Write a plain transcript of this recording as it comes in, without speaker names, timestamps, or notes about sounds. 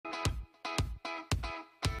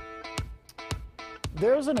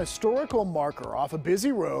There's an historical marker off a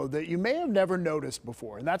busy road that you may have never noticed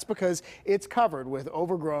before, and that's because it's covered with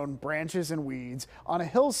overgrown branches and weeds on a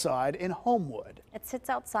hillside in Homewood. It sits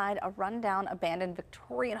outside a rundown, abandoned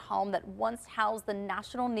Victorian home that once housed the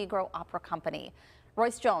National Negro Opera Company.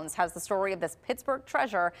 Royce Jones has the story of this Pittsburgh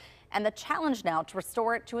treasure and the challenge now to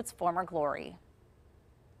restore it to its former glory.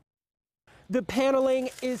 The paneling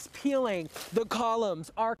is peeling. The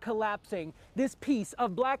columns are collapsing. This piece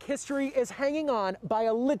of Black history is hanging on by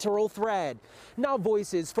a literal thread. Now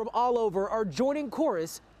voices from all over are joining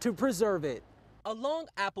chorus to preserve it. Along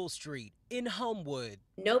Apple Street in Homewood.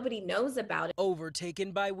 Nobody knows about it.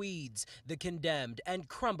 Overtaken by weeds, the condemned and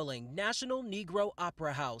crumbling National Negro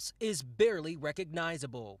Opera House is barely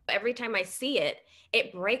recognizable. Every time I see it,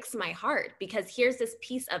 it breaks my heart because here's this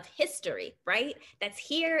piece of history, right? That's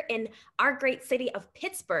here in our great city of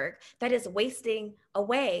Pittsburgh that is wasting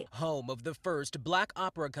away. Home of the first Black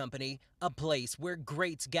opera company, a place where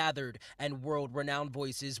greats gathered and world-renowned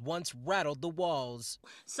voices once rattled the walls.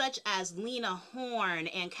 Such as Lena Horne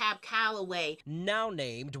and Cab Calloway. Now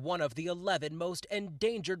named one of the 11 most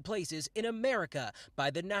endangered places in America by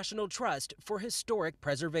the National Trust for Historic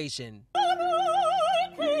Preservation.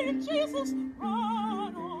 Jesus,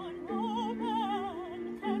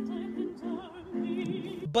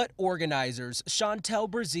 but organizers Chantel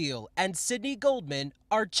Brazil and Sydney Goldman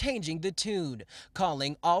are changing the tune,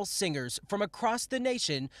 calling all singers from across the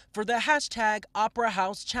nation for the hashtag Opera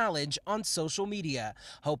House Challenge on social media,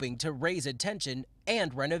 hoping to raise attention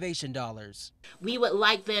and renovation dollars. We would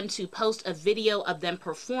like them to post a video of them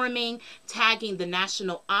performing, tagging the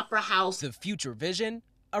National Opera House. The future vision?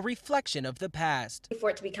 A reflection of the past. For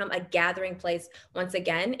it to become a gathering place once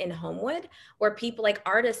again in Homewood, where people like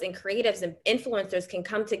artists and creatives and influencers can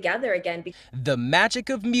come together again. The magic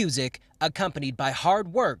of music, accompanied by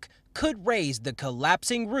hard work, could raise the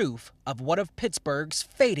collapsing roof of one of Pittsburgh's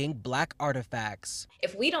fading Black artifacts.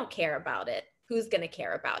 If we don't care about it, who's going to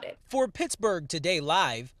care about it? For Pittsburgh Today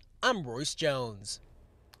Live, I'm Royce Jones.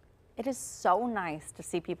 It is so nice to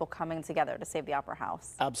see people coming together to save the Opera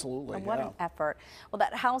House. Absolutely. And what an effort. Well,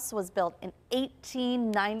 that house was built in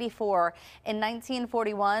 1894. In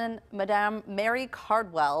 1941, Madame Mary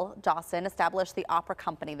Cardwell Dawson established the opera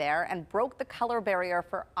company there and broke the color barrier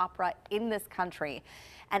for opera in this country.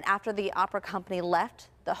 And after the opera company left,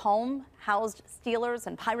 the home housed Steelers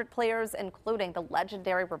and Pirate players, including the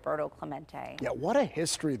legendary Roberto Clemente. Yeah, what a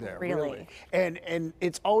history there, Really. And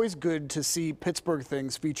it's always good to see Pittsburgh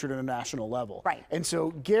things featured at a national level. Right. And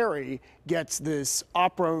so Gary gets this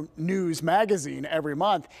opera news magazine every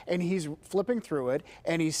month, and he's flipping through it,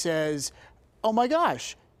 and he says, oh my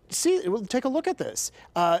gosh, see, take a look at this.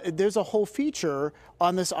 There's a whole feature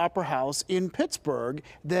on this opera house in Pittsburgh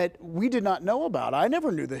that we did not know about. I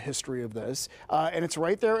never knew the history of this, and it's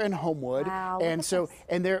right there in Homewood. Wow, and so,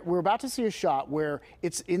 and there, we're about to see a shot where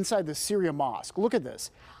it's inside the Syria Mosque. Look at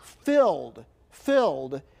this, filled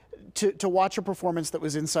to watch a performance that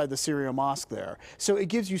was inside the Syria Mosque there. So it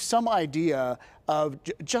gives you some idea of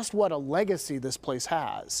just what a legacy this place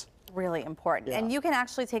has. Really important. Yeah. And you can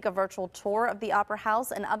actually take a virtual tour of the Opera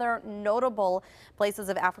House and other notable places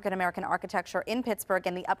of African American architecture in Pittsburgh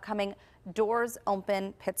in the upcoming Doors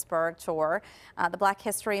Open Pittsburgh tour. The Black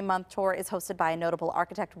History Month tour is hosted by a notable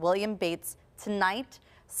architect, William Bates, tonight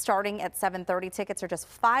starting at 7:30. Tickets are just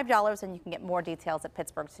 $5, and you can get more details at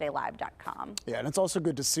pittsburghtodaylive.com. Yeah, and it's also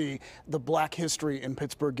good to see the Black history in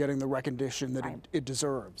Pittsburgh getting the recognition that it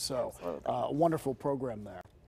deserves. So, a wonderful program there.